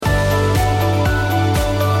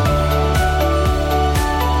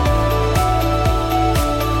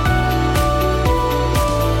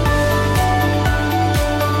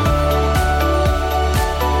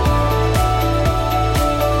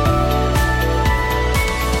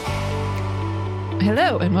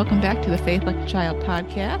Hello, and welcome back to the Faith Like a Child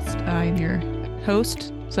podcast. I'm your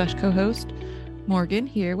host / co-host, Morgan,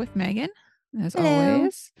 here with Megan, as Hello.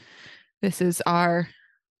 always. This is our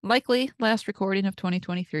likely last recording of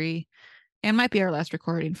 2023, and might be our last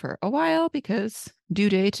recording for a while because due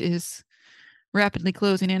date is rapidly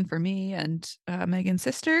closing in for me and Megan's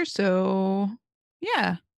sister. So,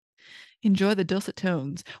 yeah, enjoy the dulcet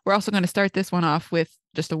tones. We're also going to start this one off with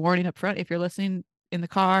just a warning up front. If you're listening in the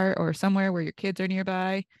car or somewhere where your kids are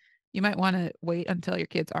nearby, you might want to wait until your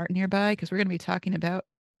kids aren't nearby because we're going to be talking about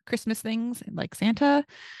Christmas things like Santa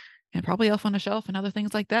and probably Elf on a Shelf and other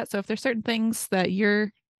things like that. So if there's certain things that you're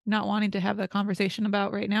not wanting to have a conversation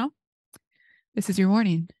about right now, this is your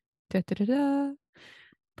warning. Da, da, da, da.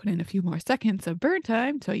 Put in a few more seconds of burn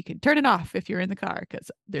time so you can turn it off if you're in the car, because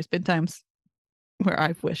there's been times where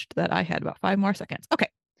I've wished that I had about 5 more seconds. Okay.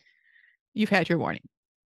 You've had your warning.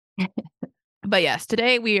 But yes,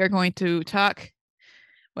 today we are going to talk.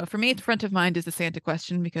 Well, for me, the front of mind is the Santa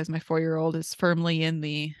question because my 4-year-old is firmly in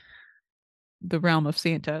the realm of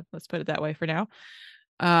Santa. Let's put it that way for now.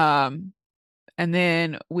 And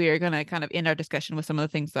then we are going to kind of end our discussion with some of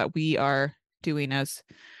the things that we are doing as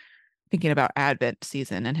thinking about Advent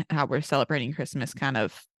season and how we're celebrating Christmas, kind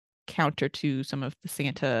of counter to some of the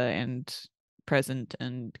Santa and present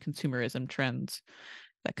and consumerism trends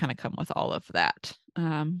that kind of come with all of that.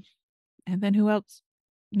 And then who else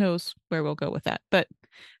knows where we'll go with that? But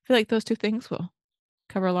I feel like those two things will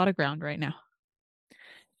cover a lot of ground right now.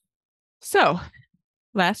 So,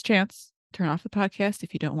 last chance, turn off the podcast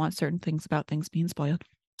if you don't want certain things about things being spoiled.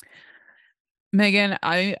 Megan,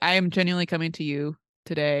 I am genuinely coming to you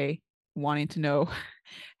today wanting to know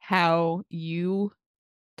how you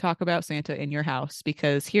talk about Santa in your house,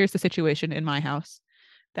 because here's the situation in my house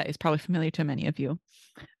that is probably familiar to many of you.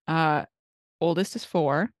 Oldest is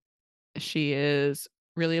 4. She is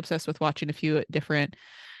really obsessed with watching a few different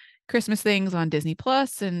Christmas things on Disney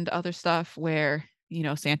Plus and other stuff where,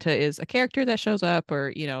 Santa is a character that shows up or,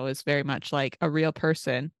 is very much like a real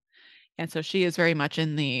person. And so she is very much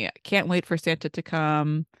in the can't wait for Santa to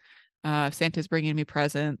come. Santa's bringing me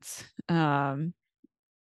presents. What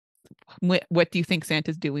do you think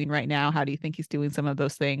Santa's doing right now? How do you think he's doing some of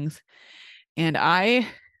those things? And I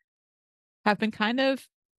have been kind of,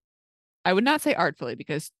 I would not say artfully,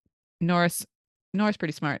 because Nora's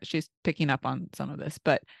pretty smart. She's picking up on some of this,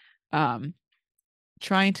 but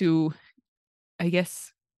trying to, I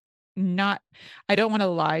guess, I don't want to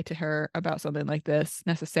lie to her about something like this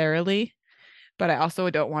necessarily, but I also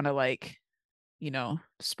don't want to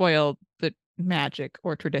spoil the magic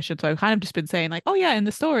or tradition. So I've kind of just been saying like, oh yeah, in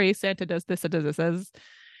the story, Santa does this, and does this.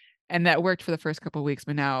 And that worked for the first couple of weeks,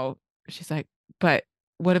 but now she's like, but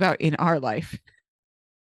what about in our life?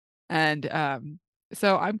 And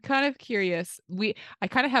so I'm kind of curious. I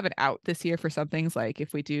kind of have it out this year for some things. Like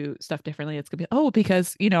if we do stuff differently, it's gonna be,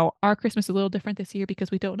 because our Christmas is a little different this year because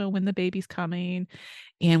we don't know when the baby's coming,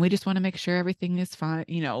 and we just want to make sure everything is fine.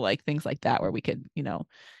 Like things like that where we could,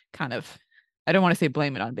 kind of, I don't want to say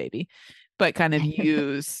blame it on baby, but kind of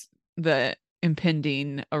use the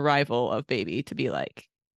impending arrival of baby to be like,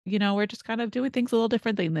 we're just kind of doing things a little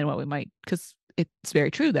differently than what we might, because it's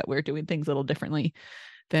very true that we're doing things a little differently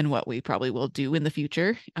than what we probably will do in the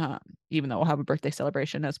future, even though we'll have a birthday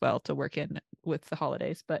celebration as well to work in with the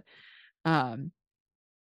holidays. But a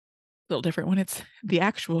little different when it's the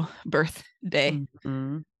actual birthday.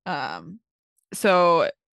 Mm-hmm. So,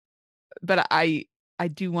 but I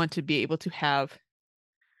do want to be able to have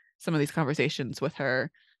some of these conversations with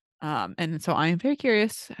her. And so I am very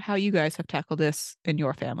curious how you guys have tackled this in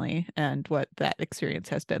your family and what that experience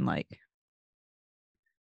has been like.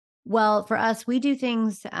 Well, for us, we do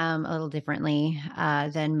things a little differently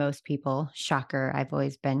than most people. Shocker. I've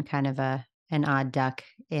always been kind of an odd duck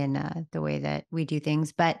in the way that we do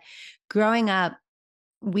things. But growing up,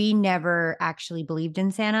 we never actually believed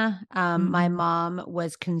in Santa. My mom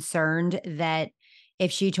was concerned that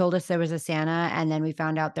if she told us there was a Santa and then we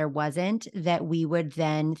found out there wasn't, that we would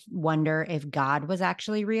then wonder if God was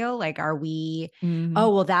actually real. Like, are we, oh,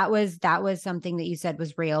 well, that was something that you said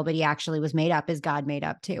was real, but he actually was made up. Is God made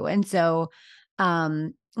up too? And so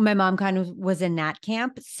my mom kind of was in that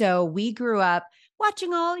camp. So we grew up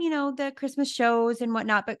watching all, the Christmas shows and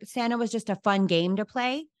whatnot, but Santa was just a fun game to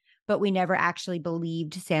play. But we never actually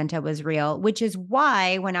believed Santa was real, which is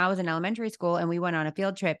why when I was in elementary school and we went on a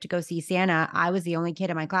field trip to go see Santa, I was the only kid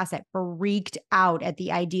in my class that freaked out at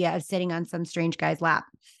the idea of sitting on some strange guy's lap.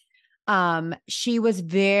 She was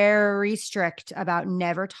very strict about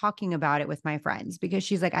never talking about it with my friends because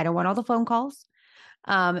she's like, I don't want all the phone calls.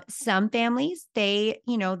 Some families, they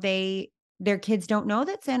their kids don't know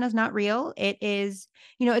that Santa's not real. It is,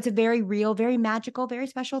 it's a very real, very magical, very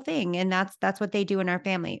special thing. And that's what they do in our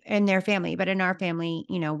family, in their family. But in our family,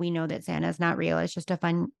 we know that Santa's not real. It's just a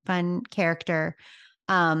fun character.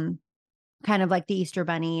 Um, Kind of like the Easter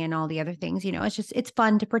Bunny and all the other things. It's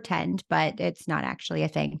fun to pretend, but it's not actually a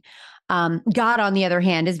thing. God, on the other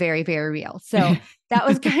hand, is very, very real. So that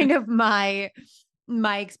was kind of my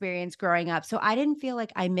experience growing up. So I didn't feel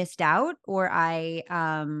like I missed out, or I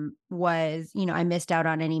I missed out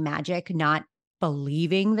on any magic, not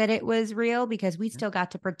believing that it was real, because we still got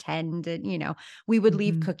to pretend, and we would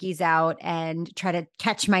leave Mhm. cookies out and try to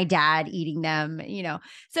catch my dad eating them.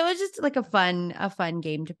 So it's just like a fun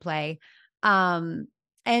game to play. um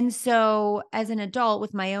and so as an adult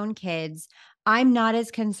with my own kids, I'm not as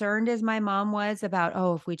concerned as my mom was about,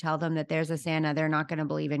 oh, if we tell them that there's a Santa, they're not going to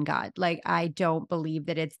believe in God. Like, I don't believe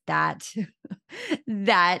that it's that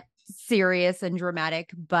that serious and dramatic,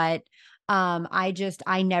 but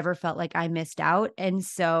I never felt like I missed out. And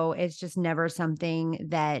so it's just never something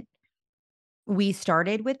that we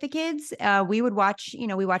started with the kids. We watched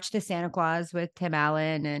the Santa Claus with Tim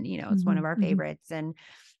Allen, and it's one of Mhm. our Mhm. favorites. And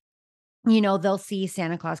they'll see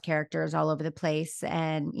Santa Claus characters all over the place,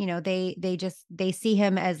 and they see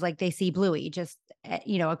him as, like, they see Bluey, just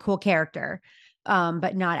a cool character,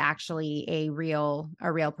 but not actually a real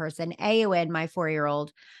person. Aowen, my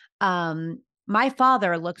 4-year-old, my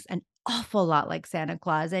father looks an awful lot like Santa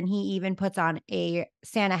Claus, and he even puts on a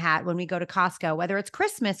Santa hat when we go to Costco, whether it's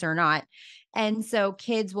Christmas or not. And so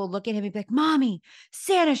kids will look at him and be like, "Mommy,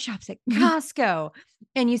 Santa shops at Costco."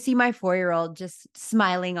 And you see my 4-year-old just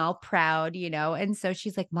smiling all proud, and so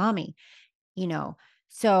she's like, "Mommy," you know,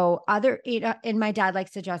 so and my dad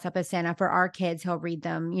likes to dress up as Santa for our kids. He'll read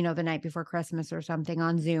them, the night before Christmas or something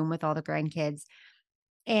on Zoom with all the grandkids.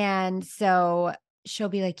 And so she'll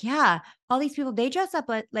be like, "Yeah, all these people, they dress up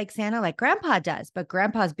like Santa, like grandpa does, but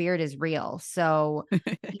grandpa's beard is real." So,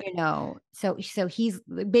 so he's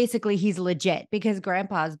legit, because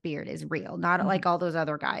grandpa's beard is real, not Mhm. like all those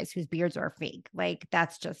other guys whose beards are fake. Like,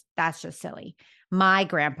 that's just silly. My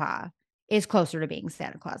grandpa is closer to being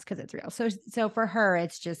Santa Claus because it's real. So for her,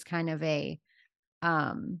 it's just kind of a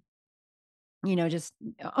um just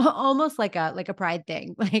almost like a pride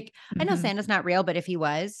thing. Like, I know Mhm. Santa's not real, but if he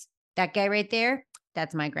was, that guy right there,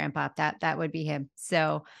 that's my grandpa. That would be him.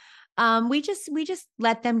 So, we just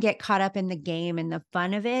let them get caught up in the game and the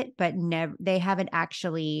fun of it, but never they haven't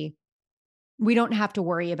actually we don't have to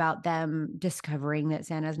worry about them discovering that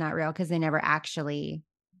Santa's not real, because they never actually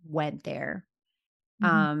went there.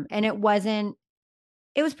 Mhm. And it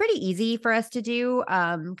was pretty easy for us to do,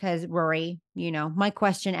 because Rory, my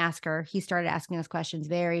question asker, he started asking us questions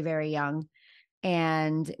very, very young.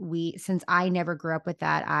 And since I never grew up with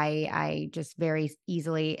that, I just very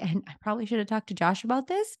easily, and I probably should have talked to Josh about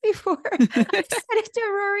this before I said it to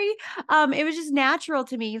Rory. It was just natural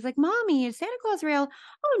to me. He's like, "Mommy, is Santa Claus real?"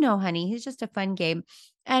 "Oh no, honey, he's just a fun game."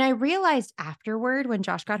 And I realized afterward, when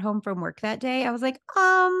Josh got home from work that day, I was like,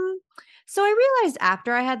 so I realized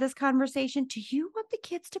after I had this conversation, "Do you want the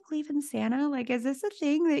kids to believe in Santa? Like, is this a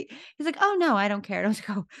thing that?" He's like, "Oh no, I don't care." And I was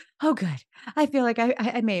like, "Oh, good." I feel like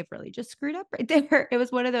I may have really just screwed up right there. It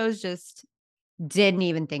was one of those, just didn't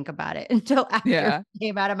even think about it until after Yeah. it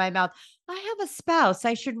came out of my mouth. I have a spouse.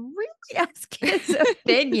 I should really ask his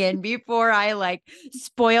opinion before I, like,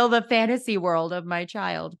 spoil the fantasy world of my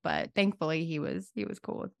child. But thankfully he was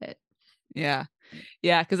cool with it. Yeah.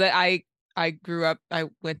 Yeah, 'cause I grew up I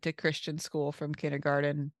went to Christian school from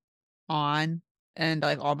kindergarten on, and,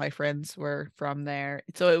 like, all my friends were from there.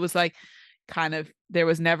 So it was, like, kind of there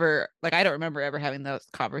was never like, I don't remember ever having those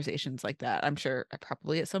conversations like that. I'm sure I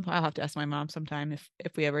probably at some point I'll have to ask my mom sometime if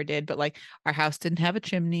we ever did, but, like, our house didn't have a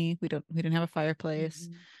chimney. We didn't have a fireplace.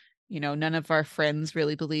 Mhm. None of our friends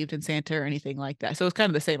really believed in Santa or anything like that. So it was kind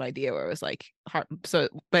of the same idea where it was, like, hard so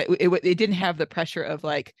but it didn't have the pressure of,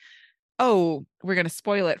 like, "Oh, we're gonna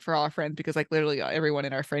spoil it for all our friends," because, like, literally everyone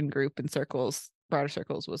in our friend group and circles, broader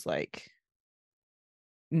circles was, like,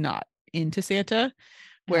 not into Santa,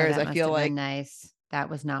 Oh, whereas that I must feel have been like nice. That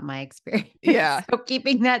was not my experience. yeah, So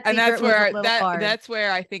keeping that and secret was a little hard. that's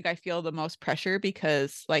where I think I feel the most pressure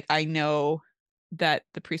because, like, I know that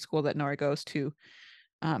the preschool that Nora goes to,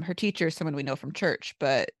 her teacher is someone we know from church,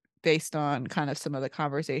 but based on kind of some of the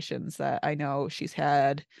conversations that I know she's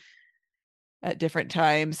had at different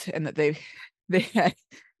times and that they had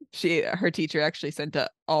her teacher actually sent to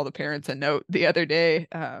all the parents a note the other day,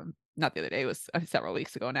 not the other day, it was several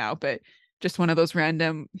weeks ago now, but just one of those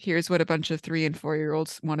random, here's what a bunch of 3 and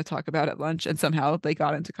 4-year-olds want to talk about at lunch, and somehow they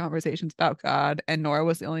got into conversations about God, and Nora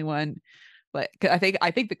was the only one. Like, 'cause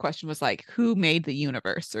I think the question was like, who made the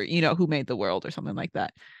universe, or who made the world, or something like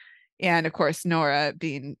that. And of course, Nora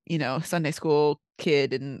being, Sunday school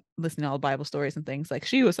kid and listening to all the Bible stories and things, like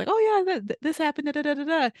she was like, oh yeah, this happened, da, da, da, da,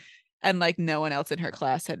 da. And like no one else in her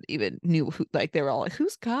class had even knew who, like they were all like,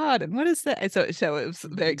 who's God and what is that? And so it was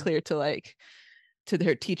very Mhm. clear to like to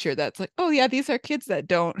their teacher that's like, oh yeah, these are kids that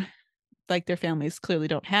don't like their families clearly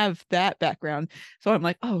don't have that background. So I'm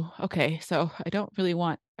like, oh, okay. So I don't really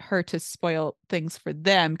want her to spoil things for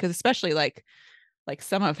them because especially like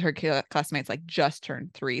some of her classmates like just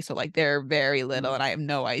turned 3, so like they're very little, Mhm. and I have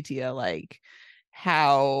no idea like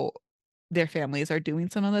how their families are doing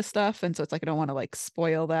some of this stuff, and so it's like I don't want to like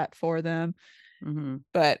spoil that for them. Mhm.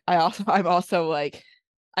 But I'm also like,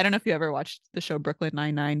 I don't know if you ever watched the show Brooklyn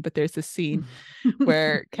Nine-Nine, but there's this scene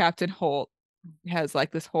where Captain Holt has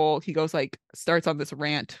like this whole he goes like starts on this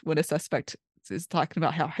rant when a suspect is talking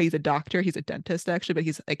about how he's a doctor, he's a dentist actually, but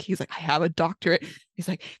he's like I have a doctorate. He's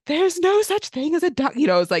like there's no such thing as a doc,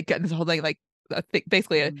 it's like getting this whole thing like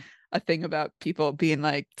basically Mhm. a thing about people being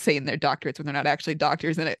like saying they're doctorates when they're not actually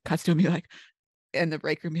doctors, and it cuts to me like in the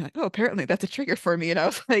break room be like, oh, apparently that's a trigger for me, and I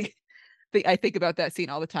was like I think about that scene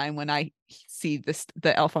all the time when I see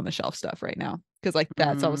the Elf on the Shelf stuff right now because like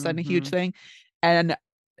that's all of a sudden a huge Mhm. thing. And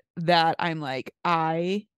that I'm like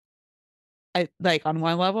I like on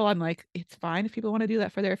one level I'm like it's fine if people want to do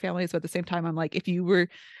that for their families, but at the same time I'm like if you were,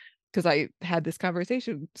 because I had this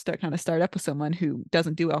conversation start up with someone who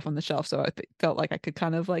doesn't do Elf on the Shelf, so I felt like I could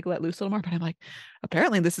kind of like let loose a little more, but I'm like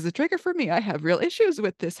apparently this is a trigger for me. I have real issues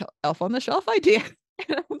with this Elf on the Shelf idea.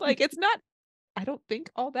 And I'm like it's not, I don't think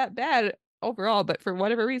all that bad overall, but for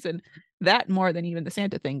whatever reason that more than even the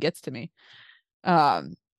Santa thing gets to me.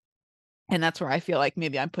 um and that's where I feel like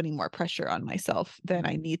maybe I'm putting more pressure on myself than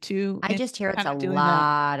I need to I in just hear it's kind a of doing that.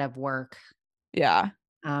 lot of work. Yeah.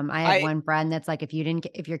 I have I one friend that's like,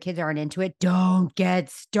 if your kids aren't into it, don't get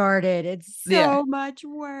started. It's yeah. so much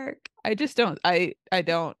work. I just don't I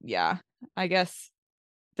don't, yeah. I guess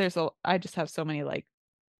I just have so many like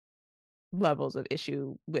levels of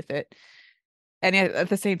issue with it. And yet at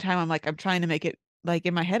the same time I'm like I'm trying to make it like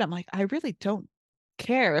in my head I'm like I really don't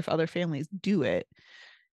care if other families do it.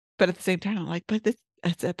 But at the same time I'm like but this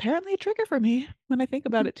it's apparently a trigger for me when I think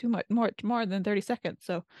about it too much more than 30 seconds.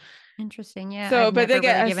 So Interesting. Yeah, I've so but they never really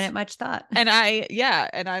get given us. it much thought. And yeah,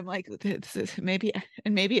 and I'm like, this is maybe,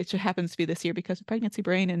 and maybe it just happens to be this year because of pregnancy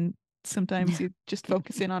brain, and sometimes you just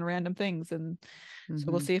focus in on random things, and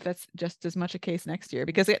so we'll Mhm. see if that's just as much a case next year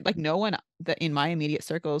because like no one that in my immediate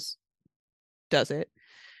circles does it,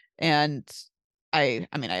 and I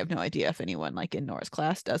mean I have no idea if anyone like in Nora's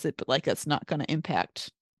class does it, but like that's not going to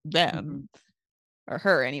impact them Mhm. or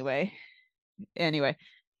her anyway.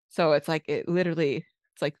 So it's like it literally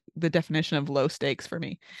it's like the definition of low stakes for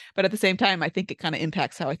me. But at the same time, I think it kind of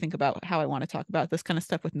impacts how I think about how I want to talk about this kind of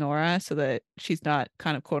stuff with Nora so that she's not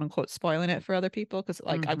kind of quote unquote spoiling it for other people. Cause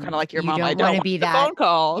like I'm kind of Mhm. like your You mom. I don't don't wanna want be the that. phone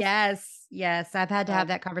calls. Yes, yes, I've had to have Um,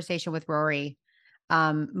 that conversation with Rory,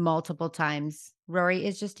 multiple times. Rory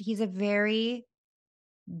is just he's a very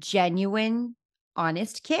genuine,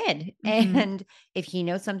 honest kid, mm-hmm, and if he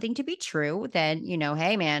knows something to be true, then,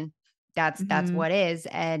 hey, man, that's mm-hmm, what is,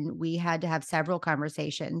 and we had to have several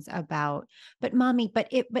conversations about, "But mommy, but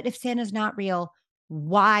if Santa's not real,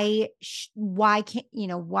 why can't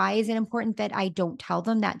why is it important that I don't tell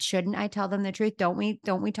them that? Shouldn't I tell them the truth? Don't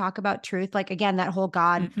we talk about truth? Like, again, that whole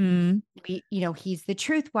God, mm-hmm, he's the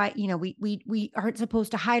truth. Why, we aren't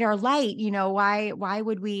supposed to hide our light, why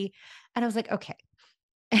would we?" And I was like, "Okay."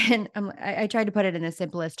 And I tried to put it in the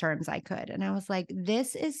simplest terms I could. And I was like,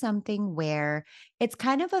 this is something where it's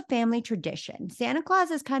kind of a family tradition. Santa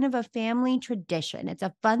Claus is kind of a family tradition. It's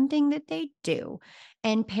a fun thing that they do.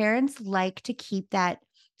 And parents like to keep that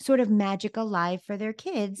sort of magic alive for their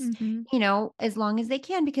kids, mm-hmm, as long as they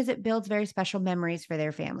can, because it builds very special memories for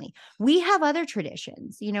their family. We have other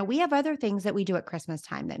traditions, we have other things that we do at Christmas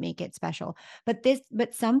time that make it special.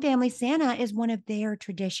 But some family, Santa is one of their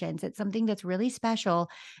traditions. It's something that's really special,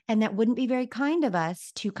 and that wouldn't be very kind of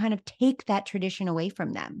us to kind of take that tradition away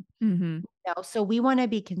from them. mm-hmm, So we want to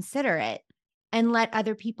be considerate and let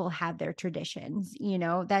other people have their traditions.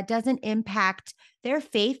 That doesn't impact their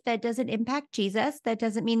faith. That doesn't impact Jesus. That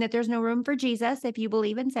doesn't mean that there's no room for Jesus if you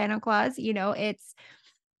believe in Santa Claus. It's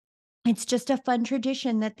just a fun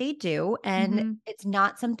tradition that they do, and mm-hmm, it's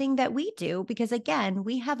not something that we do because, again,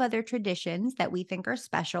 we have other traditions that we think are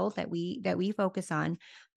special that we focus on,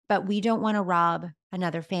 but we don't wanna rob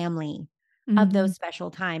another family of mm-hmm, those special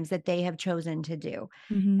times that they have chosen to do.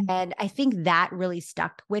 mm-hmm, And I think that really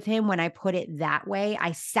stuck with him when I put it that way.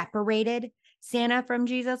 I separated Santa from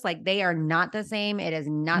Jesus, like, they are not the same. It is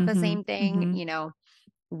not the mm-hmm, same thing, mm-hmm.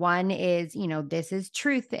 One is, this is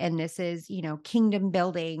truth and this is, kingdom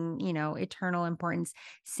building, eternal importance.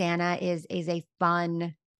 Santa is a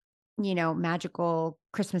fun, magical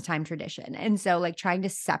Christmas time tradition. And so like trying to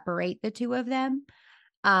separate the two of them,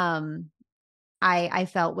 um, I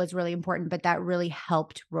felt was really important, but that really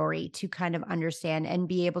helped Rory to kind of understand and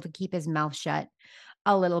be able to keep his mouth shut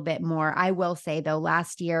a little bit more. I will say though,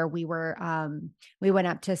 last year we went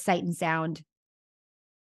up to Sight and Sound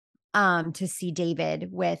to see David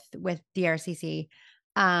with DRCC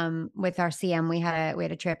with our CM. We had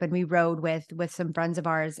a trip and we rode with some friends of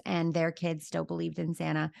ours, and their kids still believed in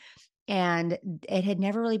Santa. And it had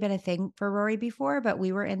never really been a thing for Rory before, but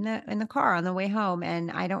we were in the car on the way home, and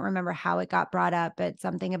I don't remember how it got brought up, but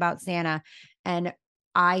something about Santa. And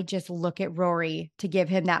I just look at Rory to give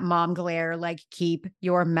him that mom glare, like, keep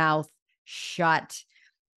your mouth shut.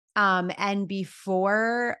 And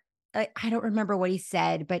before I don't remember what he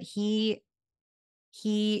said, but he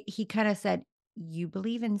kind of said, "You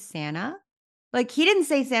believe in Santa?" Like, he didn't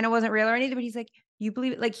say Santa wasn't real or anything, but he's like, "You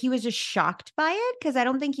believe it?" Like, he was just shocked by it because I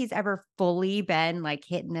don't think he's ever fully been, like,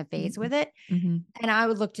 hit in the face with it. Mm-hmm. And I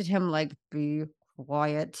looked at him like, "Be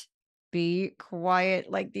quiet. Be quiet.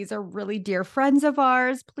 Like, these are really dear friends of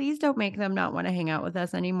ours. Please don't make them not wanna hang out with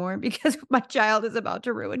us anymore because my child is about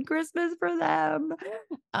to ruin Christmas for them."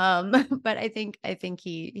 But I think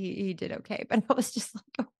he did okay, but I was just like,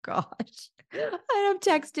 "Oh gosh." And I'm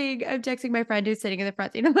texting my friend who's sitting in the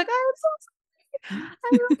front seat. I'm like, "I'm so sorry.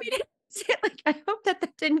 I hope he didn't say, like, I hope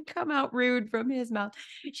that didn't come out rude from his mouth."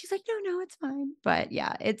 She's like, "No, no, it's fine." But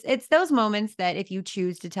yeah, it's those moments that if you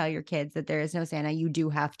choose to tell your kids that there is no Santa, you do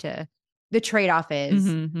have to the trade-off is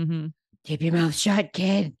Mm-hmm. Mm-hmm. keep your mouth shut,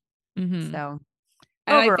 kid. Mm-hmm. So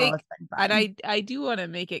And I overall, think, it's been and fun. I do want to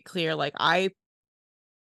make it clear, like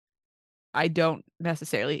I don't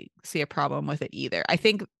necessarily see a problem with it either. I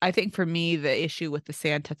think for me the issue with the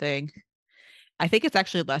Santa thing, I think it's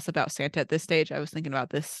actually less about Santa at this stage. I was thinking about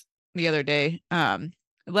this the other day.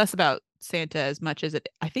 Less about Santa as much as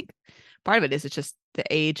I think part of it is it's just the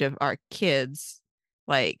age of our kids.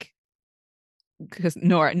 Like, because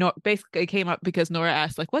Nora basically came up because Nora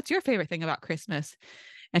asked, like, what's your favorite thing about Christmas?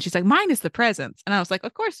 And she's like, mine is the presents. And I was like,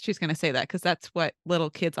 of course she's going to say that because that's what little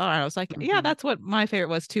kids are. And I was like, yeah, Mhm, that's what my favorite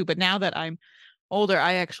was too. But now that I'm older,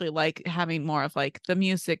 I actually like having more of like the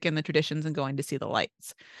music and the traditions and going to see the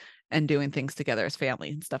lights and doing things together as family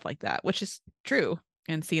and stuff like that, which is true.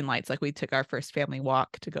 And seeing lights, like we took our first family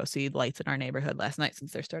walk to go see lights in our neighborhood last night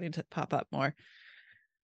since they're starting to pop up more.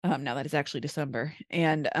 Now that it's actually December.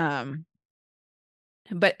 And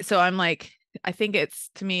but so I'm like, I think it's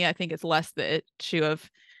to me, I think it's less the issue of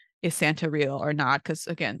is Santa real or not? Because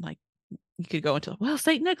again, like you could go into, well,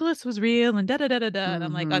 Saint Nicholas was real and da da da da da, and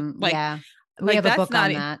I'm mhm, like yeah. We like have a that's book not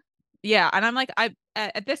on that. yeah, and I'm like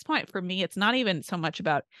at this point for me, it's not even so much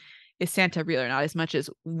about is Santa real or not, as much as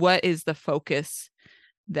what is the focus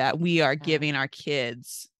that we are Yeah. giving our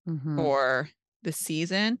kids Mhm, for the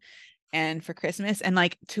season and for Christmas, and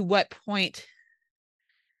like to what point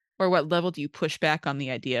or what level do you push back on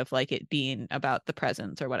the idea of like it being about the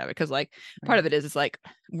presents or whatever? Because like part right. of it is like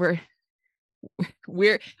we're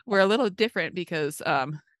we're we're a little different because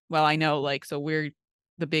well I know like so we're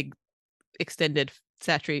the big extended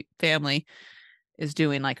Satry family is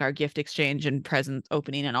doing like our gift exchange and present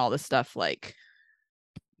opening and all this stuff like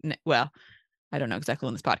well I don't know exactly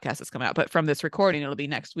when this podcast is coming out, but from this recording it'll be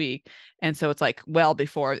next week, and so it's like well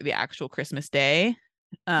before the actual Christmas day.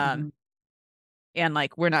 um Mhm, and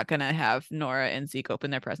like we're not gonna have Nora and Zeke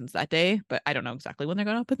open their presents that day, but I don't know exactly when they're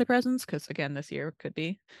gonna open the presents because again this year could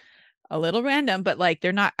be a little random, but like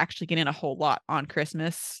they're not actually getting a whole lot on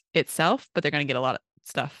Christmas itself, but they're going to get a lot of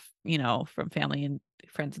stuff, from family and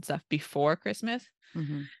friends and stuff before Christmas.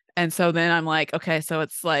 mhm, And so then I'm like, okay, so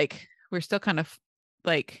it's like we're still kind of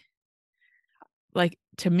like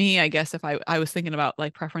to me, I guess if I was thinking about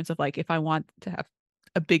like preference of like if I want to have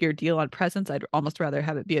a bigger deal on presents, I'd almost rather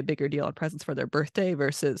have it be a bigger deal on presents for their birthday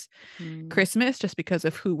versus mm, Christmas, just because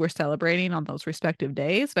of who we're celebrating on those respective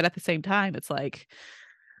days. But at the same time, it's like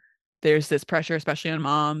there's this pressure, especially on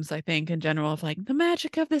moms, I think, in general, of like the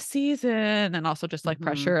magic of the season, and also just like mhm,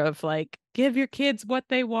 pressure of like give your kids what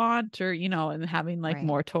they want, or and having like right.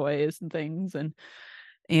 more toys and things,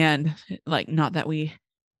 and like not that we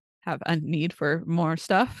have a need for more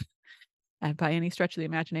stuff by any stretch of the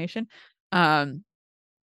imagination. Um,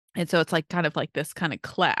 and so it's like kind of like this kind of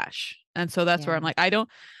clash, and so that's where I'm Yeah. like,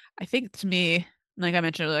 I think to me, like I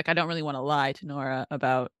mentioned, like I don't really want to lie to Nora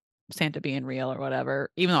about Santa being real or whatever,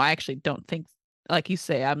 even though I actually don't think, like you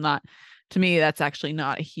say, I'm not, to me, that's actually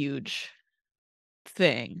not a huge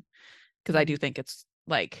thing because I do Mhm, think it's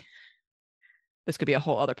like this could be a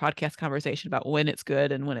whole other podcast conversation about when it's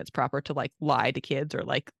good and when it's proper to like lie to kids, or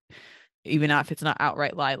like, even if it's not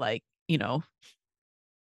outright lie, like,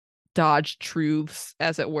 dodge truths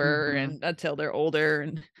as it were, Mm-hmm. and until they're older,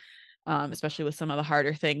 and especially with some of the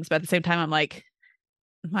harder things. But at the same time, I'm like,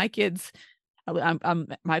 my kids, I'm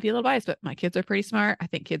might be a little biased, but my kids are pretty smart. I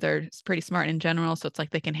think kids are pretty smart in general, so it's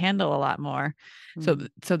like they can handle a lot more. So Mm-hmm.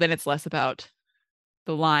 so then it's less about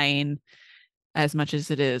the lying as much as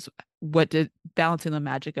it is what did balancing the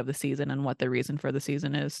magic of the season and what the reason for the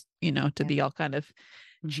season is, to Yeah. be all kind of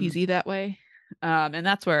Mm-hmm. cheesy that way. And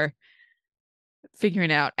that's where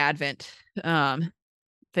figuring out Advent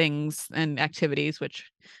things and activities,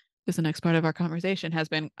 which is the next part of our conversation, has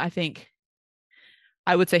been, I think,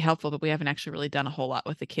 I would say helpful, but we haven't actually really done a whole lot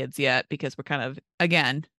with the kids yet, because we're kind of,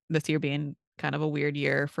 again, this year being kind of a weird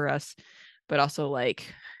year for us, but also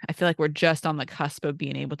like, I feel like we're just on the cusp of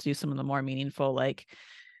being able to do some of the more meaningful, like,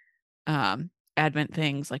 Advent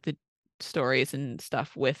things, like the stories and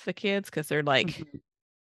stuff with the kids, because they're Mm-hmm.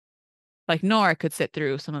 like Nora could sit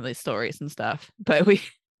through some of these stories and stuff, but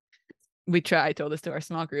we tried, told this to our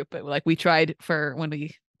small group, but like we tried for when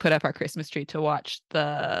we put up our Christmas tree to watch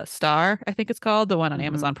the Star, I think it's called, the one on Mm-hmm.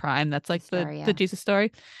 Amazon Prime. That's The like the story, the yeah. Jesus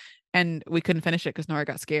story. And we couldn't finish it because Nora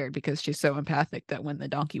got scared, because she's so empathic that when the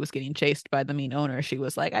donkey was getting chased by the mean owner, she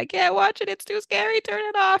was like, I can't watch it. It's too scary. Turn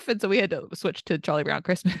it off. And so we had to switch to Charlie Brown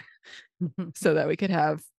Christmas so that we could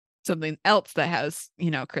have something else that has,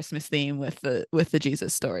 Christmas theme with the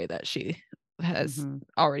Jesus story that she has Mm-hmm.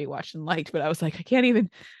 already watched and liked. But I was like, I can't even.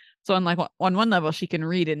 So on like on one level, she can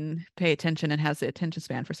read and pay attention and has the attention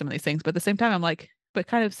span for some of these things. But at the same time, I'm like, but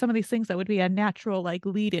kind of some of these things that would be a natural like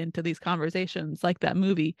lead into these conversations, like that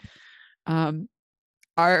movie, um,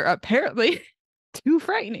 are apparently too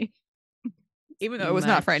frightening, even though it Too was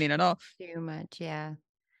not much. frightening at all. Too much. Yeah.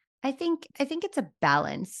 I think it's a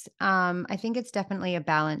balance. I think it's definitely a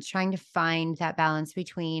balance, trying to find that balance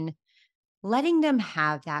between letting them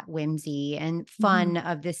have that whimsy and Mm-hmm. fun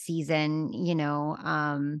of the season,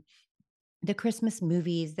 the Christmas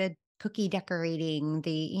movies, the cookie decorating,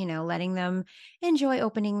 letting them enjoy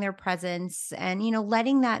opening their presents and,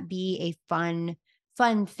 letting that be a fun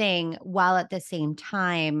thing, while at the same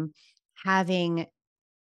time having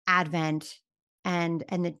Advent and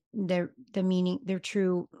the meaning, their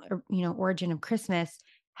true, origin of Christmas,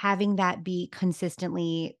 having that be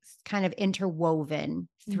consistently kind of interwoven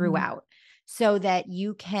Mm-hmm. throughout, so that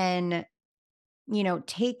you can,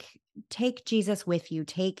 take Jesus with you,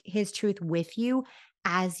 take his truth with you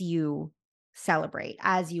as you celebrate,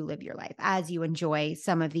 as you live your life, as you enjoy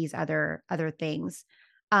some of these other things.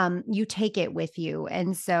 You take it with you.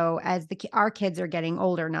 And so as our kids are getting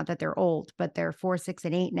older, not that they're old, but they're 4, 6,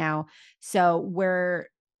 and 8 now. So we're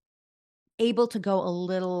able to go a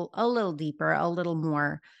little deeper, a little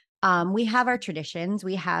more. We have our traditions,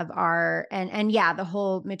 we have our, and yeah, the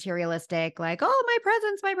whole materialistic, like, oh, my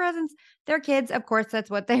presents. They're kids, of course,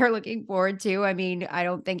 that's what they are looking forward to. I mean, I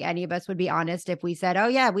don't think any of us would be honest if we said, oh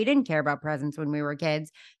yeah, we didn't care about presents when we were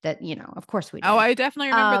kids. That, of course we Oh, did. I definitely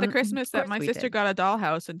remember the Of Christmas that course my we sister did. got a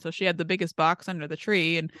dollhouse, and so she had the biggest box under the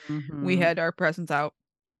tree, and we Hmm. had our presents out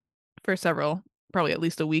for several, probably at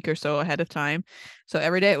least a week or so ahead of time. So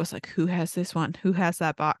every day it was like, who has this one? Who has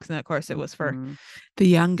that box? And of course it was for Hmm. the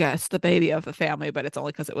youngest, the baby of the family, but it's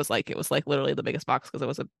only because it was like literally the biggest box, because it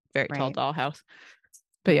was a very tall Right. dollhouse.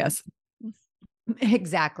 But Right. yes,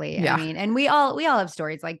 Exactly. I yeah. mean, and we all have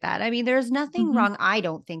stories like that. I mean, there's nothing Mm-hmm. wrong. I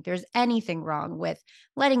don't think there's anything wrong with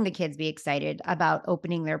letting the kids be excited about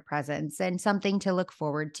opening their presents and something to look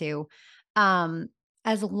forward to. Um,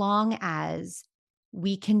 as long as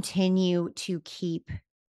we continue to keep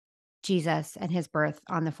Jesus and his birth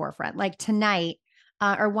on the forefront. Like tonight,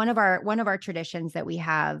 or one of our traditions that we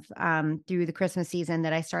have through the Christmas season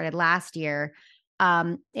that I started last year,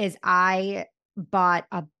 is I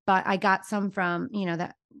got some from,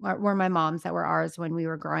 that were my mom's, that were ours when we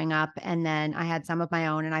were growing up, and then I had some of my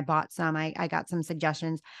own, and I bought some. I got some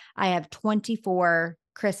suggestions. I have 24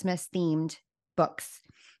 Christmas themed books,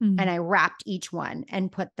 and Mm-hmm. I wrapped each one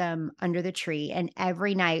and put them under the tree. And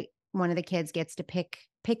every night, one of the kids gets to pick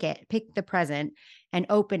the present and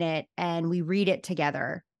open it, and we read it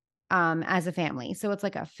together as a family. So it's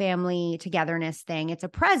like a family togetherness thing. It's a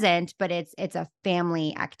present, but it's a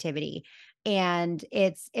family activity. And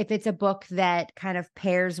it's if it's a book that kind of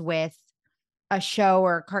pairs with a show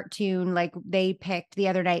or a cartoon, like they picked the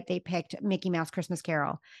other night, they picked Mickey Mouse Christmas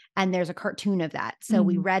Carol, and there's a cartoon of that. So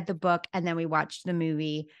we Mm-hmm. read the book and then we watched the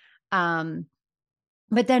movie. Um,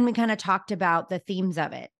 but then we kind of talked about the themes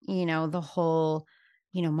of it, the whole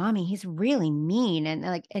mommy, he's really mean. And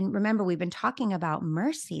like, and remember, we've been talking about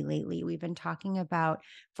mercy lately. We've been talking about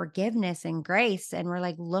forgiveness and grace. And we're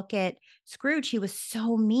like, look at Scrooge. He was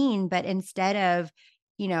so mean, but instead of,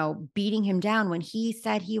 beating him down when he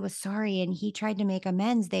said he was sorry and he tried to make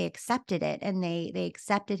amends, they accepted it and they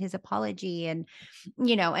accepted his apology. And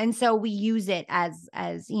so we use it as,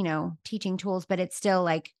 teaching tools, but it's still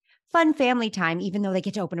like fun family time, even though they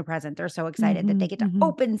get to open a present. They're so excited that they Mhm, get to mhm,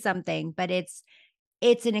 open something, but it's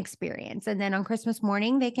an experience. And then on Christmas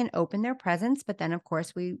morning, they can open their presents. But then, of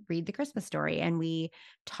course, we read the Christmas story and we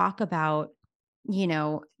talk about,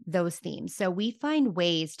 those themes. So we find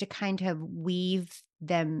ways to kind of weave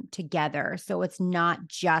them together. So it's not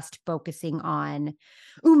just focusing on,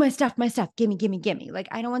 ooh, my stuff, gimme, gimme, gimme. Like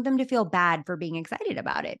I don't want them to feel bad for being excited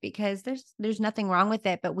about it because there's nothing wrong with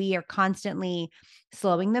it. But we are constantly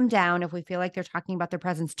slowing them down if we feel like they're talking about their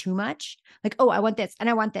presents too much. Like, oh, I want this and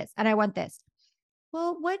I want this and I want this.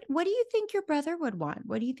 Well, what do you think your brother would want?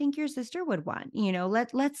 What do you think your sister would want?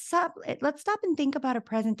 Let's stop and think about a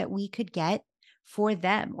present that we could get for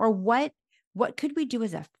them, or what could we do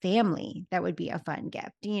as a family that would be a fun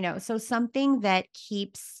gift? So something that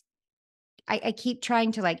keeps I keep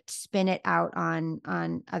trying to like spin it out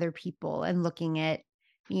on other people and looking at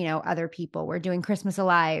other people. We're doing Christmas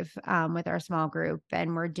Alive with our small group,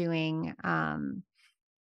 and we're doing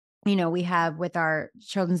we have with our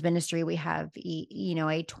children's ministry, we have,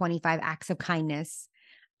 a 25 acts of kindness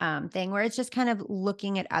thing where it's just kind of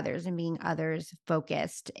looking at others and being others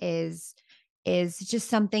focused is just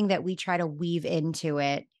something that we try to weave into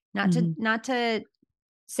it. Not to mhm, not to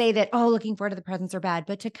say that, oh, looking forward to the presents are bad,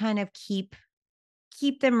 but to kind of keep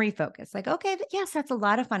them refocused. Like, okay, yes, that's a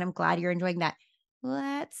lot of fun. I'm glad you're enjoying that.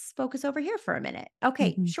 Let's focus over here for a minute.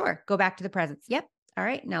 Okay, mhm, sure. Go back to the presents. Yep. All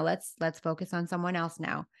right. Now let's focus on someone else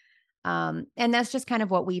now. And that's just kind of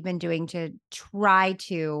what we've been doing to try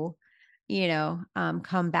to,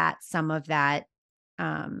 combat some of that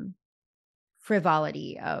um,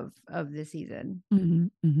 frivolity of the season.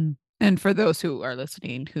 mhm, mhm. And for those who are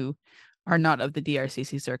listening who are not of the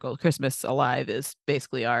DRCC circle, Christmas Alive is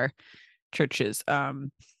basically our church's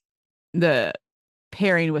the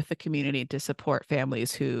pairing with the community to support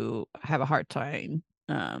families who have a hard time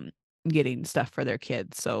getting stuff for their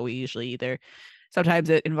kids. So we usually either sometimes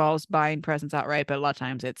it involves buying presents outright, but a lot of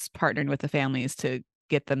times it's partnering with the families to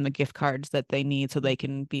get them the gift cards that they need so they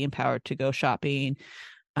can be empowered to go shopping,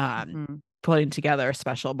 um, Mhm. putting together a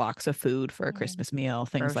special box of food for a Yeah. Christmas meal,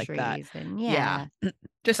 things like that. Groceries and Yeah. yeah.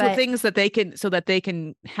 Just the But things that they can so that they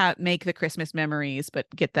can make the Christmas memories, but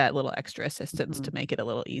get that little extra assistance to mhm, make it a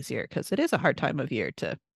little easier because it is a hard time of year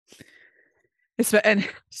to and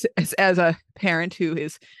as a parent who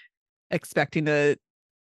is expecting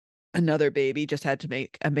another baby, just had to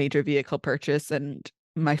make a major vehicle purchase, and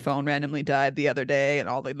my phone randomly died the other day, and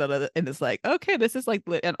and it's like, okay, this is like,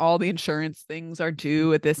 and all the insurance things are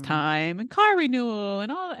due at this mhm, time, and car renewal,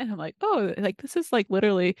 and all, and I'm like, oh, like this is like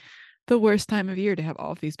literally the worst time of year to have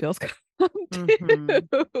all of these bills come mhm,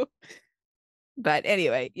 due. But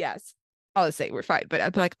anyway, yes, I'll just say we're fine. But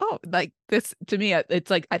I'm like, oh, like this to me, it's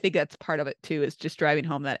like I think that's part of it too, is just driving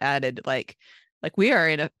home that added like we are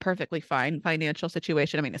in a perfectly fine financial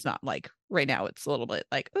situation. I mean, it's not like right now, it's a little bit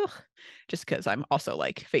like, ugh, just because I'm also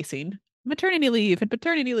like facing maternity leave and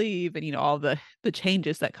paternity leave and all the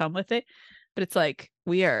changes that come with it. But it's like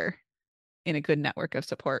we are in a good network of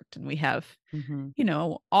support, and we have, mhm,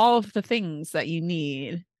 all of the things that you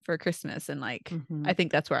need for Christmas. And like I mhm,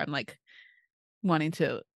 think that's where I'm like wanting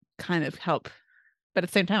to kind of help. But at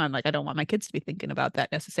the same time, I'm like, I don't want my kids to be thinking about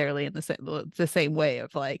that necessarily in the same way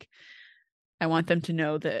of like, I want them to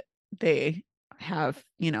know that they have,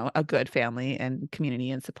 a good family and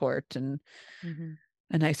community and support and mhm,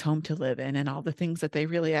 a nice home to live in and all the things that they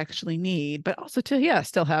really actually need, but also to, yeah,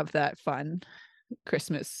 still have that fun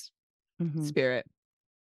Christmas mhm. spirit.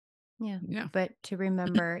 Yeah. Yeah. But to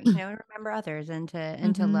remember, remember others and to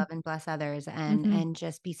Mm-hmm. love and bless others and Mm-hmm. and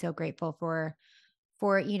just be so grateful for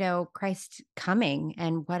Christ coming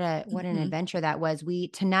and what an Mm-hmm. adventure that was. We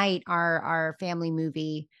tonight our family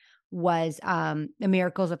movie was The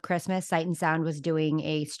Miracles of Christmas. Sight and Sound was doing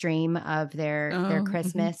a stream of their Oh, mm-hmm.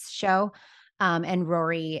 Christmas show. And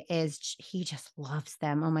Rory he just loves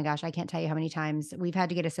them. Oh my gosh, I can't tell you how many times we've had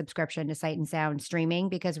to get a subscription to Sight and Sound streaming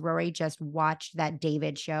because Rory just watched that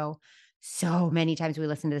David show so many times. We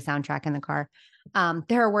listened to the soundtrack in the car.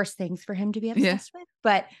 There are worse things for him to be Yeah. obsessed with,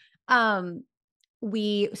 but um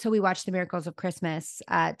we watched The Miracles of Christmas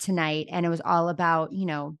tonight, and it was all about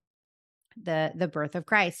the birth of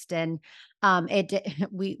Christ. And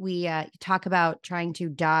we talk about trying to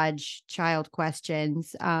dodge child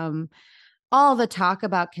questions. all the talk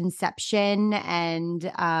about conception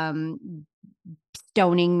and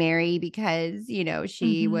stoning Mary because, she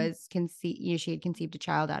Mm-hmm. was she had conceived a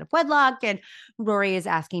child out of wedlock. And Rory is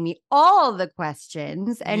asking me all the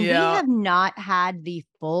questions. And we Yeah. have not had the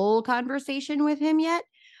full conversation with him yet.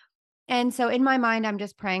 And so in my mind, I'm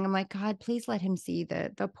just praying. I'm like, God, please let him see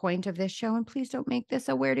the point of this show. And please don't make this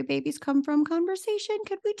a where do babies come from conversation.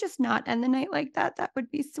 Could we just not end the night like that? That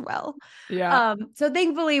would be swell. Yeah. So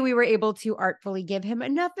thankfully we were able to artfully give him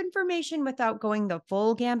enough information without going the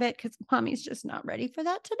full gambit because mommy's just not ready for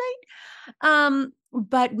that tonight.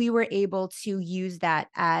 But we were able to use that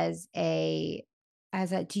as a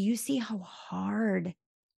do you see how hard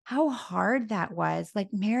that was? Like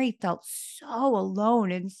Mary felt so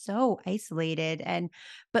alone and so isolated.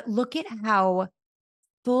 But look at how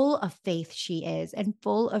full of faith she is and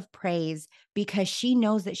full of praise because she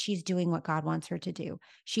knows that she's doing what God wants her to do.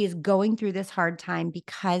 She is going through this hard time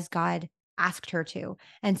because God asked her to.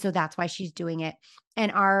 And so that's why she's doing it.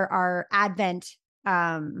 And our Advent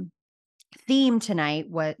theme tonight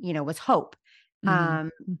was hope. Mm-hmm.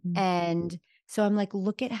 Um Mm-hmm. and so I'm like,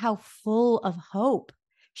 look at how full of hope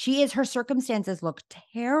she is. Her circumstances look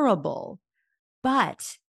terrible,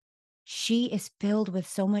 but she is filled with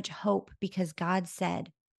so much hope because God said,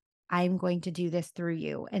 I'm going to do this through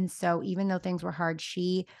you. And so even though things were hard,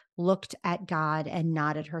 she looked at God and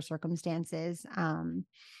not at her circumstances.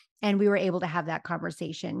 And we were able to have that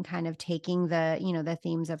conversation, kind of taking the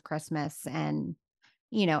themes of Christmas and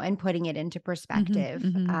putting it into Mm-hmm. perspective.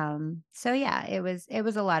 Mm-hmm. So yeah, it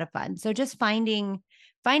was a lot of fun. So just finding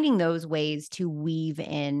those ways to weave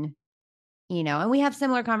in, and we have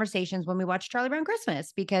similar conversations when we watch Charlie Brown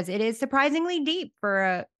Christmas because it is surprisingly deep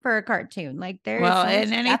for a cartoon. Like there is Well, so much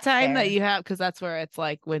and any depth time that there. you have, because that's where it's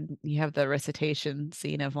like when you have the recitation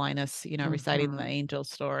scene of Linus, reciting the Mhm. angel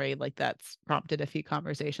story, like that's prompted a few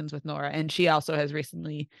conversations with Nora. And she also has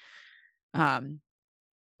recently um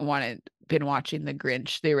been watching the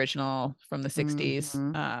Grinch, the original from the 60s,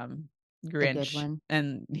 Mhm. The good Grinch. one.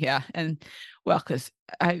 And yeah, and well, because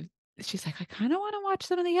I she's like, I kind of want to watch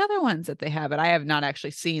some of the other ones that they have, but I have not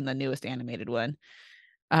actually seen the newest animated one.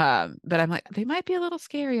 But I'm like, they might be a little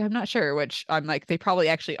scary. I'm not sure, which I'm like, they probably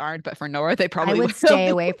actually aren't, but for Nora, they I probably would will stay be.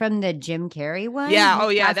 away from the Jim Carrey one. Yeah. Oh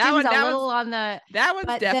His yeah. That costume's one, a that one's little on the that one's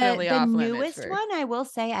but the definitely the off limits newest for one, I will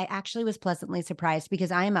say, I actually was pleasantly surprised because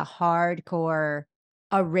I am a hardcore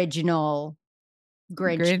original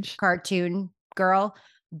Grinch Grinch. cartoon girl,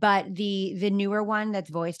 but the newer one that's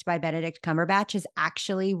voiced by Benedict Cumberbatch is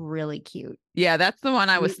actually really cute. Yeah, that's the one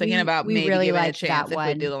I was We thinking we about we maybe really giving a liked chance that if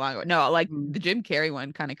we do one. the longer. No, like Mhm. the Jim Carrey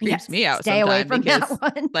one kind of creeps Yes, me out stay away sometime from that because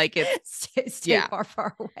one. like it's Stay yeah. far,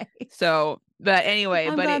 far away. So, but anyway,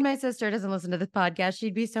 I'm but glad it my sister doesn't listen to this podcast.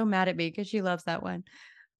 She'd be so mad at me because she loves that one.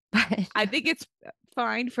 But I think it's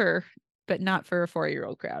fine for, but not for a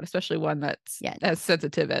 4-year-old crowd, especially one that's yeah, as no.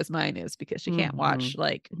 sensitive as mine is because she can't watch Mhm.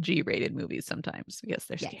 like G-rated movies sometimes because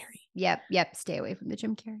they're Yes. scary. Yep. Stay away from the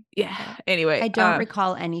Jim Carrey. Yeah. But Anyway, I don't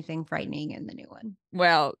recall anything frightening in the new one.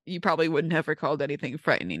 well, you probably wouldn't have recalled anything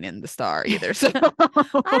frightening in The Star either. So I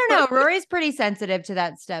don't know. Rory's pretty sensitive to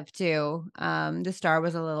that stuff too. The star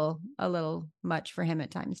was a little much for him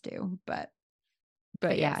at times too. But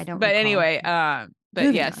but yeah, I yes. don't But recall. anyway, but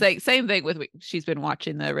Moving yeah, on. same thing with she's been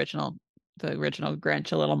watching the original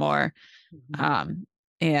Grinch a little more. Mhm.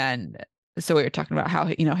 And so we were talking about how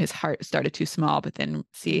his heart started too small, but then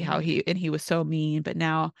see how Mhm. he was so mean, but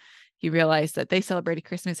now he realized that they celebrated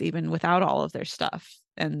Christmas even without all of their stuff,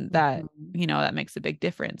 and that Mhm. that makes a big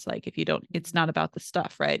difference. Like if you don't, it's not about the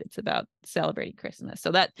stuff, right? It's about celebrating Christmas.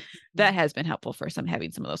 So that Mhm. has been helpful for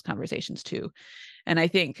having some of those conversations too. And I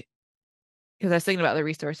think because I was thinking about the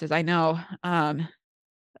resources, I know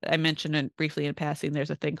I mentioned it briefly in passing. There's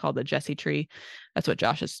a thing called the Jesse tree. That's what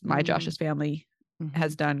Josh's family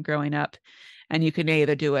has Mhm. done growing up. And you can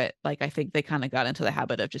either do it like I think they kind of got into the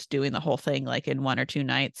habit of just doing the whole thing like in 1 or 2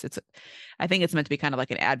 nights. I think it's meant to be kind of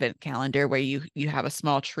like an advent calendar where you have a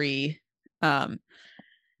small tree, um,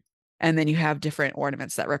 and then you have different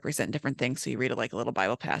ornaments that represent different things. So you read like a little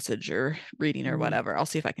Bible passage or reading or Mhm. whatever. I'll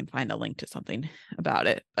see if I can find a link to something about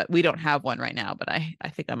it. But we don't have one right now. But I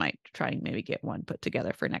think I might try and maybe get one put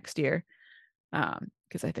together for next year.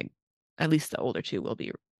 Because I think at least the older two will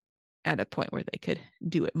be at a point where they could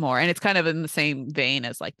do it more. And it's kind of in the same vein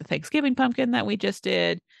as like the Thanksgiving pumpkin that we just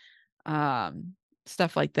did, um,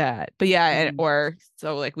 stuff like that. But yeah, Mhm. or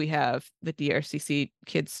so like we have the DRCC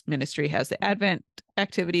Kids Ministry has the Advent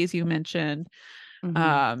activities you mentioned. Mhm.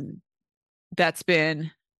 Um, that's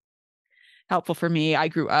been helpful for me. I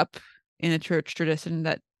grew up in a church tradition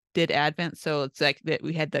that did Advent, so it's like that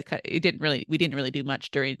we had we didn't really do much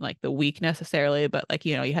during like the week necessarily, but like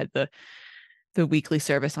you had the weekly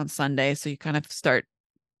service on Sunday. So you kind of start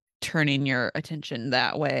turning your attention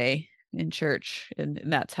that way in church, and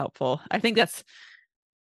that's helpful. I think that's,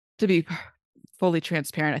 to be fully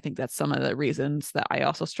transparent, I think that's some of the reasons that I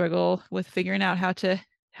also struggle with figuring out how to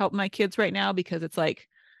help my kids right now, because it's like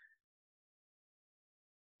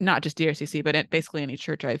not just DRCC, but basically any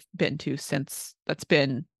church I've been to since that's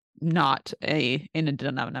been not in a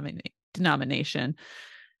denomination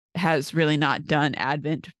has really not done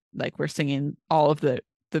Advent. Like we're singing all of the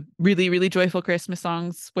really, really joyful Christmas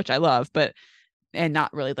songs, which I love, but and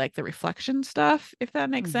not really like the reflection stuff, if that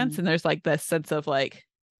makes sense. And there's like this sense of like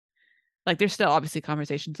there's still obviously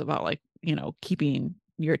conversations about like, keeping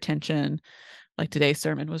your attention. Like today's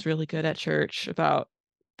sermon was really good at church about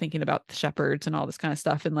thinking about the shepherds and all this kind of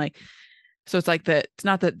stuff. And like, so it's like that, it's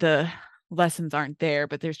not that the lessons aren't there,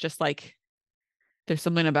 but there's just like, there's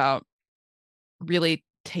something about really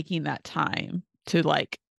taking that time to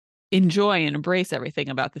like enjoy and embrace everything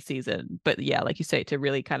about the season. But yeah, like you say, to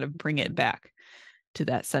really kind of bring it back to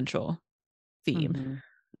that central theme.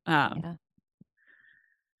 Mm-hmm. Um, Yeah.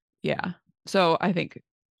 yeah. So I think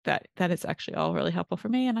that is actually all really helpful for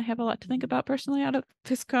me. And I have a lot to think about personally out of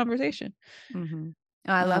this conversation. Mm-hmm.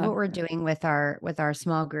 Oh, I love what we're doing with our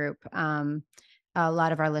small group. A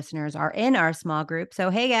lot of our listeners are in our small group. So,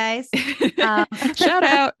 hey guys, shout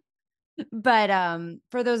out. But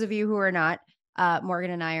for those of you who are not, Morgan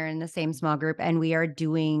and I are in the same small group, and we are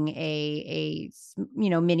doing a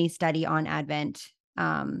mini study on Advent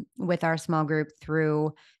with our small group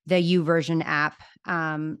through the YouVersion app.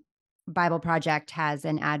 Bible Project has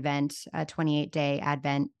an Advent, a 28-day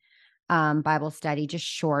Advent Bible study, just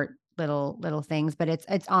short little things, but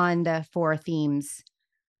it's on the 4 themes.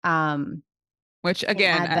 Which In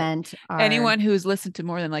again, Advent anyone who's listened to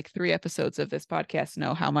more than like 3 episodes of this podcast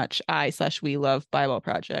know how much we love Bible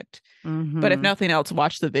Project. But if nothing else,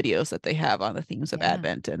 watch the videos that they have on the themes of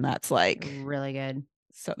Advent, and that's like really good.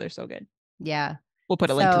 So they're so good. Yeah. We'll put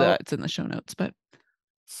a link to that. It's in the show notes, but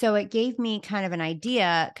so it gave me kind of an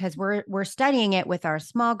idea, because we're studying it with our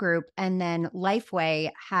small group, and then Lifeway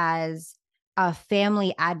has a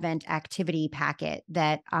family Advent activity packet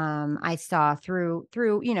that I saw through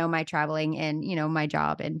my traveling and my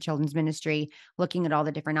job in children's ministry, looking at all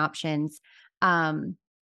the different options. And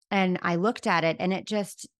I looked at it, and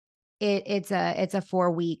it's a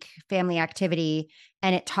 4-week family activity,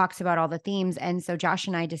 and it talks about all the themes. And so Josh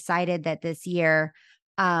and I decided that this year,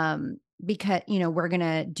 because we're going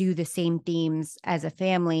to do the same themes as a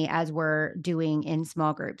family as we're doing in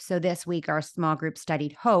small groups. So this week our small group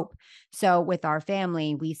studied hope. So with our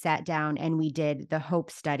family, we sat down and we did the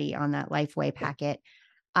hope study on that Lifeway packet.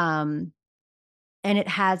 And it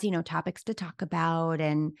has, topics to talk about,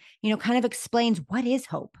 and, kind of explains what is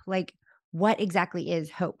hope, like what exactly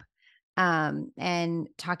is hope. And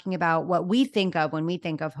talking about what we think of when we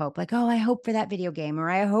think of hope, like, oh, I hope for that video game, or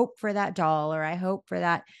I hope for that doll, or I hope for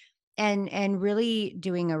that. And really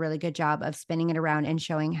doing a really good job of spinning it around and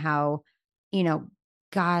showing how,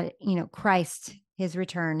 God, Christ, his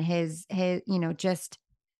return, his, just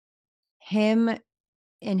him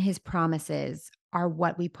and his promises are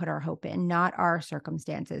what we put our hope in, not our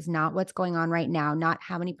circumstances, not what's going on right now, not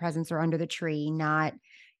how many presents are under the tree, not,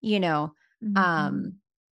 not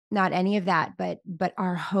any of that, but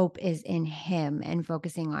our hope is in him and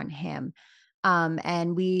focusing on him.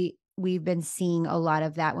 And we've been seeing a lot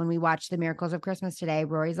of that when we watch the Miracles of Christmas today.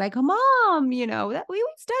 Rory's like, oh, Mom, that we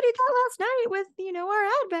studied that last night with, our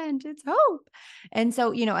Advent. It's hope. And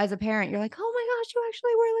so, as a parent, you're like, oh my gosh, you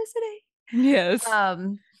actually were listening. Yes.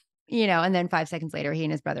 And then 5 seconds later, he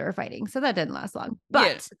and his brother are fighting. So that didn't last long.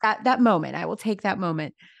 But that moment, I will take that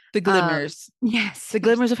moment. The glimmers. Yes. The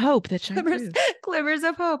glimmers of hope that shine through. Glimmers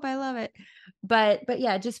of hope. I love it. But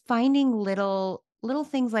yeah, just finding little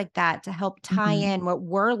things like that to help tie in what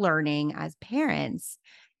we're learning as parents,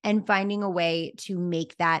 and finding a way to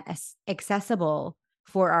make that accessible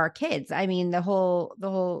for our kids. I mean, the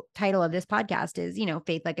whole title of this podcast is,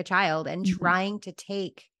 Faith Like a Child, and trying to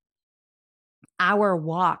take our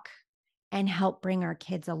walk and help bring our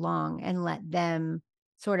kids along and let them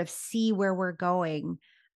sort of see where we're going,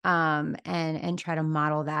 and try to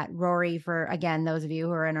model that. Rory, for again, those of you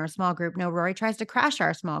who are in our small group know, Rory tries to crash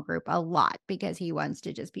our small group a lot because he wants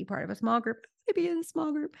to just be part of a small group, to be in a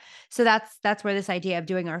small group. So that's where this idea of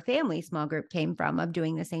doing our family small group came from, of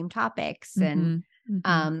doing the same topics and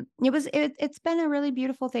Mhm. It's been a really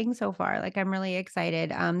beautiful thing so far. Like, I'm really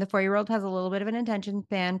excited. The 4-year-old has a little bit of an attention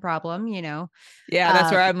span problem, you know. Yeah, that's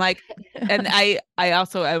Um, where I'm like, and I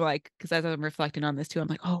also I'm like, because as I'm reflecting on this too, I'm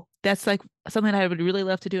like, oh, that's like something I would really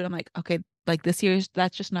love to do. And I'm like, okay, like this year's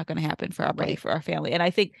that's just not going to happen for our buddy, right. for our family. And I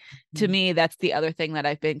think to Mhm. me, that's the other thing that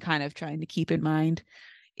I've been kind of trying to keep in mind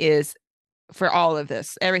is for all of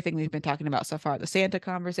this, everything we've been talking about so far, the Santa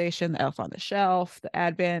conversation, the elf on the shelf, the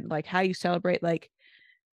Advent, like how you celebrate, like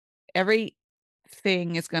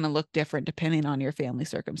everything is going to look different depending on your family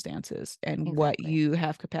circumstances and what Exactly. you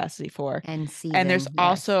have capacity for. And And there's season, yes.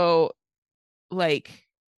 also like,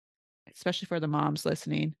 especially for the moms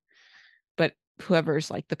listening, but whoever's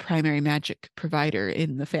like the primary magic provider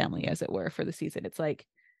in the family, as it were, for the season, it's like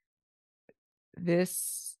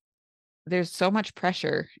this, there's so much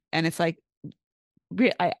pressure. And it's like,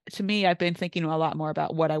 to me, I've been thinking a lot more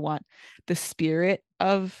about what I want the spirit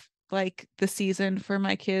of like the season for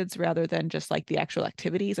my kids rather than just like the actual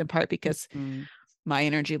activities, in part because Mhm. my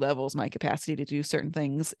energy levels, my capacity to do certain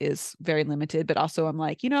things is very limited. But also, I'm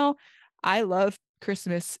like, I love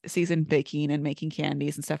Christmas season baking and making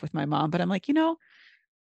candies and stuff with my mom. But I'm like,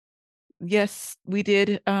 yes, we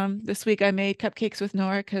did. This week I made cupcakes with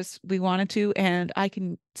Nora because we wanted to, and I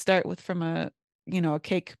can start with from a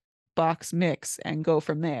cake box mix and go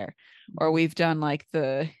from there. Or Mhm. we've done like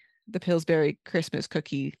the Pillsbury Christmas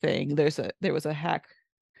cookie thing. There was a hack.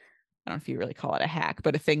 I don't know if you really call it a hack,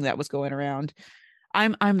 but a thing that was going around.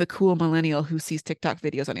 I'm the cool millennial who sees TikTok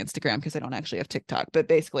videos on Instagram because I don't actually have TikTok. But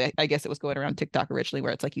basically, I guess it was going around TikTok originally,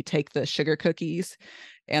 where it's like you take the sugar cookies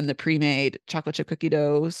and the pre-made chocolate chip cookie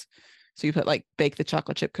doughs. So you bake the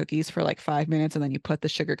chocolate chip cookies for like 5 minutes, and then you put the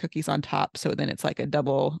sugar cookies on top. So then it's like a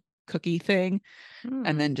double cookie thing, and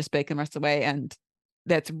Mm. then just bake them the rest of the way. And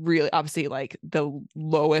that's really obviously like the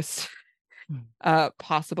lowest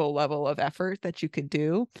possible level of effort that you could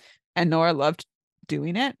do. And Nora loved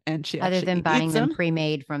doing it, and she Other actually than eats buying them them.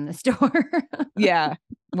 pre-made from the store. Yeah,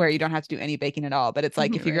 where you don't have to do any baking at all. But it's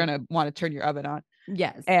like if you're Right. gonna want to turn your oven on.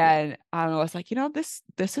 Yes, yes. And I don't know, it's like,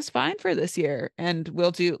 this is fine for this year. And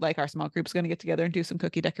we'll do like our small group's gonna get together and do some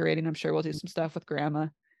cookie decorating. I'm sure we'll do some stuff with grandma.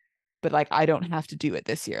 But like I don't have to do it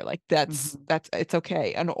this year. Like Mhm. that's it's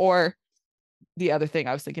okay. And or the other thing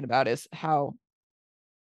I was thinking about is how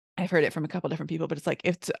I've heard it from a couple different people, but it's like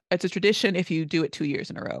it's a tradition if you do it 2 years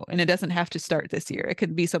in a row. And it doesn't have to start this year. It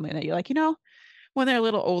could be something that you're like, when they're a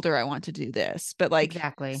little older, I want to do this. But like,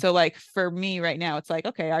 Exactly. so like for me right now, it's like,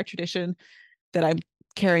 okay, our tradition that I'm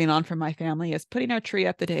carrying on from my family is putting our tree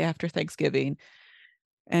up the day after Thanksgiving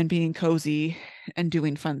and being cozy and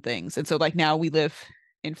doing fun things. And so like now we live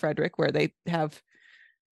in Frederick where they have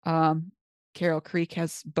um Carroll Creek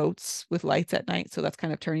has boats with lights at night. So that's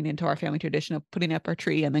kind of turning into our family tradition of putting up our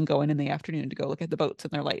tree and then going in the afternoon to go look at the boats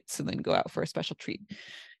and their lights and then go out for a special treat,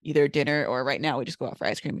 either dinner or right now we just go out for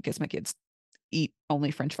ice cream because my kids eat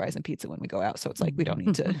only French fries and pizza when we go out. So it's like we don't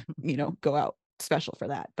need to, go out special for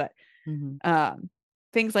that. But Mhm. um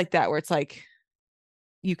things like that where it's like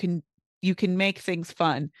you can make things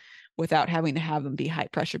fun without having to have them be high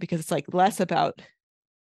pressure because it's like less about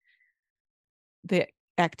the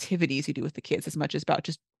activities you do with the kids as much as about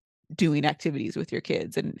just doing activities with your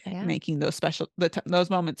kids and Yeah. making those special those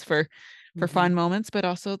moments for fun Mhm. moments, but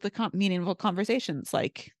also the meaningful conversations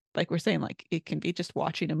like we're saying, like it can be just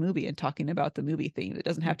watching a movie and talking about the movie theme. It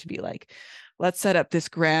doesn't have to be Mhm. like let's set up this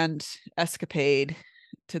grand escapade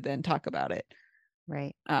to then talk about it.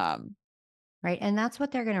 Right. um Right, and that's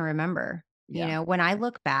what they're gonna remember. You yeah. know, when I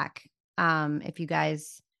look back, if you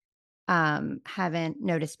guys, haven't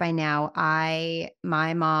noticed by now,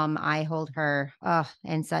 my mom, I hold her,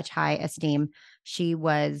 in such high esteem. She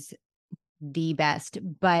was the best,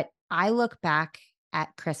 but I look back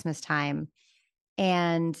at Christmas time,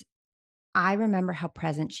 and I remember how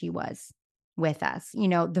present she was with us. You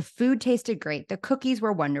know, the food tasted great, the cookies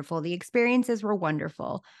were wonderful, the experiences were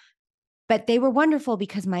wonderful. But they were wonderful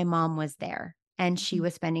because my mom was there and she Mhm.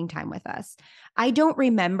 was spending time with us. I don't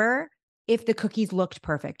remember if the cookies looked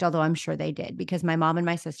perfect, although I'm sure they did because my mom and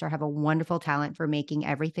my sister have a wonderful talent for making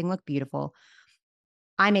everything look beautiful.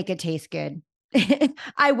 I make it taste good.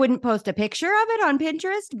 I wouldn't post a picture of it on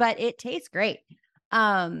Pinterest, but it tastes great.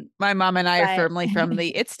 Um, My mom and I are but firmly from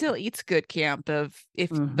the it still eats good camp of if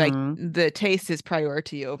like Mhm. the taste is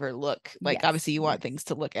priority over look. Like Yes, obviously you want yes. things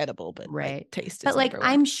to look edible, but like Right. taste But, is like, number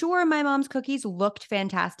one. I'm sure my mom's cookies looked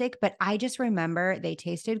fantastic, but I just remember they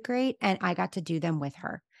tasted great, and I got to do them with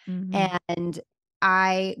her, Mhm. and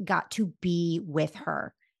I got to be with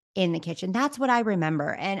her in the kitchen. That's what I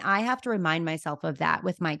remember, and I have to remind myself of that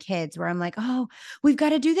with my kids where I'm like, "Oh, we've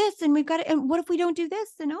gotta do this, and we've gotta and what if we don't do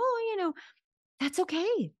this?" And, "Oh, that's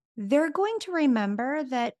okay." they're going to remember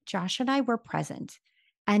that Josh and I were present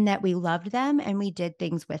and that we loved them and we did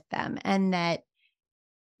things with them. And that,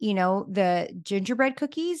 the gingerbread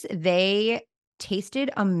cookies, they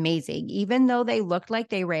tasted amazing. Even though they looked like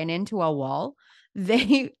they ran into a wall,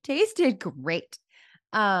 they tasted great.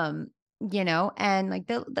 Um, and like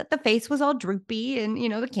the face was all droopy and,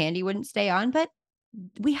 the candy wouldn't stay on, but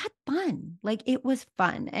we had fun. Like it was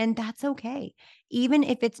fun. And that's okay. Even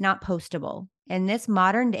if it's not postable in this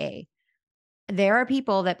modern day, there are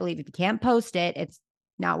people that believe if you can't post it, it's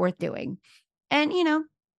not worth doing. And,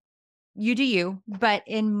 you do you. But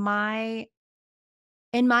in my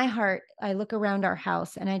heart, I look around our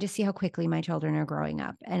house and I just see how quickly my children are growing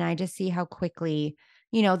up. And I just see how quickly,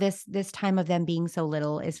 this time of them being so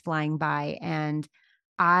little is flying by. And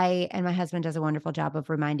my husband does a wonderful job of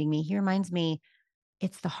reminding me. He reminds me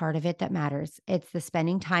it's the heart of it that matters. It's the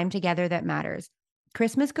spending time together that matters.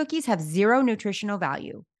 Christmas cookies have zero nutritional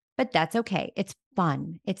value, but that's okay. It's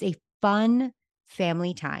fun. It's a fun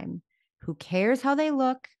family time. Who cares how they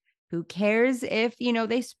look? Who cares if,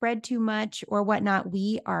 they spread too much or whatnot?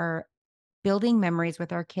 We are building memories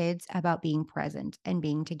with our kids about being present and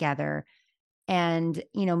being together and,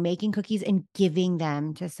 making cookies and giving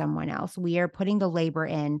them to someone else. We are putting the labor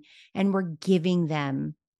in and we're giving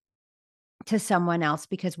them to someone else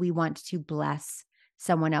because we want to bless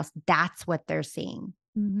someone else. That's what they're seeing.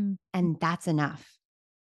 Mm-hmm. And that's enough.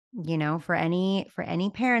 For any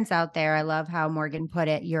parents out there, I love how Morgan put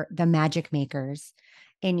it, you're the magic makers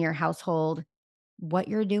in your household. What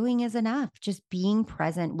you're doing is enough. Just being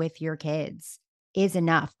present with your kids is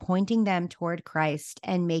enough. Pointing them toward Christ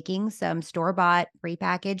and making some store-bought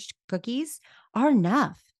prepackaged cookies are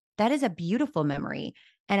enough. That is a beautiful memory.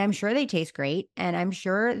 And I'm sure they taste great. And I'm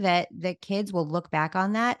sure that the kids will look back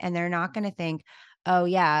on that and they're not going to think, oh,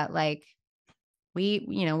 yeah, like we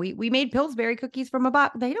made Pillsbury cookies from a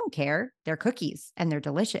box. They don't care. They're cookies and they're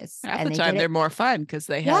delicious. Half And the they did time it. they're more fun because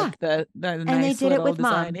they Yeah. have the And they nice did it little with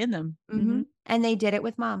design mom. in them. Mm-hmm. And they did it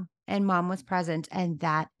with mom. And mom was present. And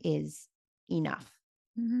that is enough.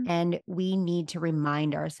 Mm-hmm. And we need to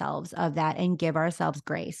remind ourselves of that and give ourselves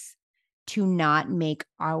grace to not make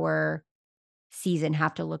our season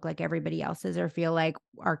have to look like everybody else's or feel like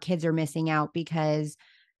our kids are missing out because,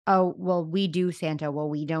 oh, well, we do Santa. Well,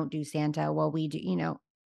 we don't do Santa. Well, we do,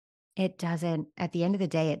 it doesn't, at the end of the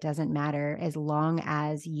day, it doesn't matter as long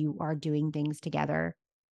as you are doing things together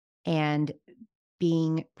and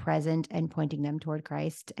being present and pointing them toward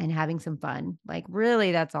Christ and having some fun. Like,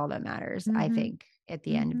 really, that's all that matters, I Mm-hmm. think, at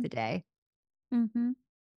the end of Mm-hmm. the day. Mm-hmm.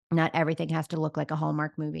 Not everything has to look like a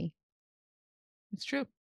Hallmark movie. It's true.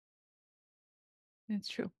 It's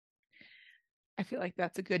true. I feel like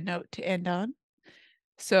that's a good note to end on.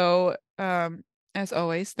 So, as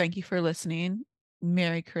always, thank you for listening.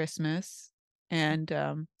 Merry Christmas. And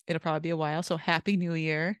it'll probably be a while. So happy New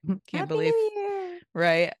Year. Can't Happy believe, New Year.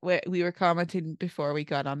 right? We were commenting before we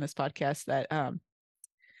got on this podcast that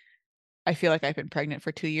I feel like I've been pregnant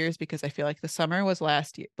for 2 years because I feel like the summer was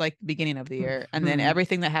last year, like the beginning of the year. And then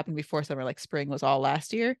everything that happened before summer, like spring, was all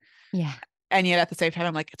last year. Yeah. And yet at the same time,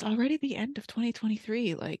 I'm like, it's already the end of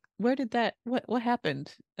 2023. Like, where did that, what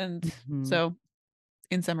happened? And so,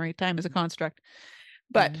 in summary, time is a construct.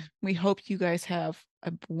 But we hope you guys have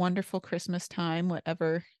a wonderful Christmas time,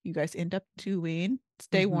 whatever you guys end up doing.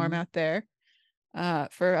 Stay warm out there.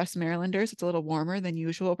 For us Marylanders, it's a little warmer than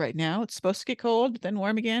usual right now. It's supposed to get cold, then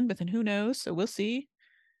warm again, but then who knows? So we'll see.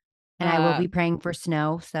 And I will be praying for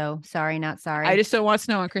snow. So sorry, not sorry. I just don't want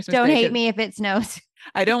snow on Christmas Don't Day. hate me if it snows.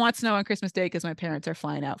 I don't want snow on Christmas Day because my parents are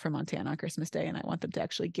flying out from Montana on Christmas Day and I want them to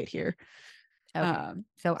actually get here. Okay.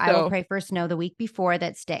 So I will pray for snow the week before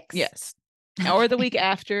that sticks. Yes. Or the week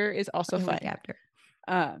after is also the fine. Week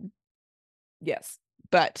after. Yes.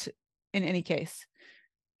 But in any case,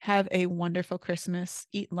 have a wonderful Christmas.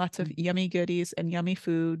 Eat lots of yummy goodies and yummy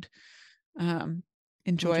food.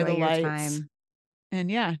 Enjoy the lights. Time. And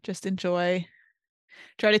yeah, just enjoy.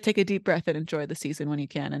 Try to take a deep breath and enjoy the season when you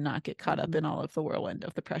can and not get caught up in all of the whirlwind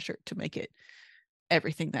of the pressure to make it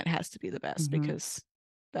everything that has to be the best because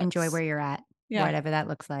enjoy where you're at, whatever that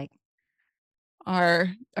looks like. Our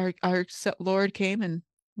Lord came and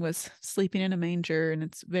was sleeping in a manger, and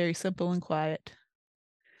it's very simple and quiet.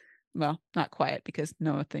 Well, not quiet because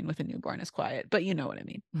nothing with a newborn is quiet, but you know what I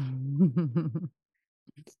mean.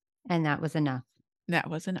 And that was enough. That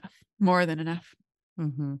was enough. More than enough.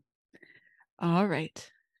 All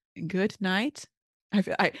right. Good night.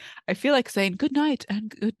 I feel like saying good night and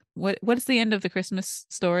good. What is the end of the Christmas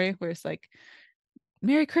story where it's like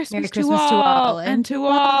Merry Christmas, to all and to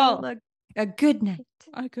all a good night.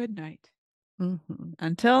 A good night.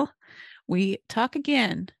 Until we talk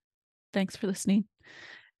again. Thanks for listening.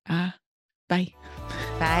 Bye.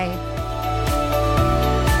 Bye.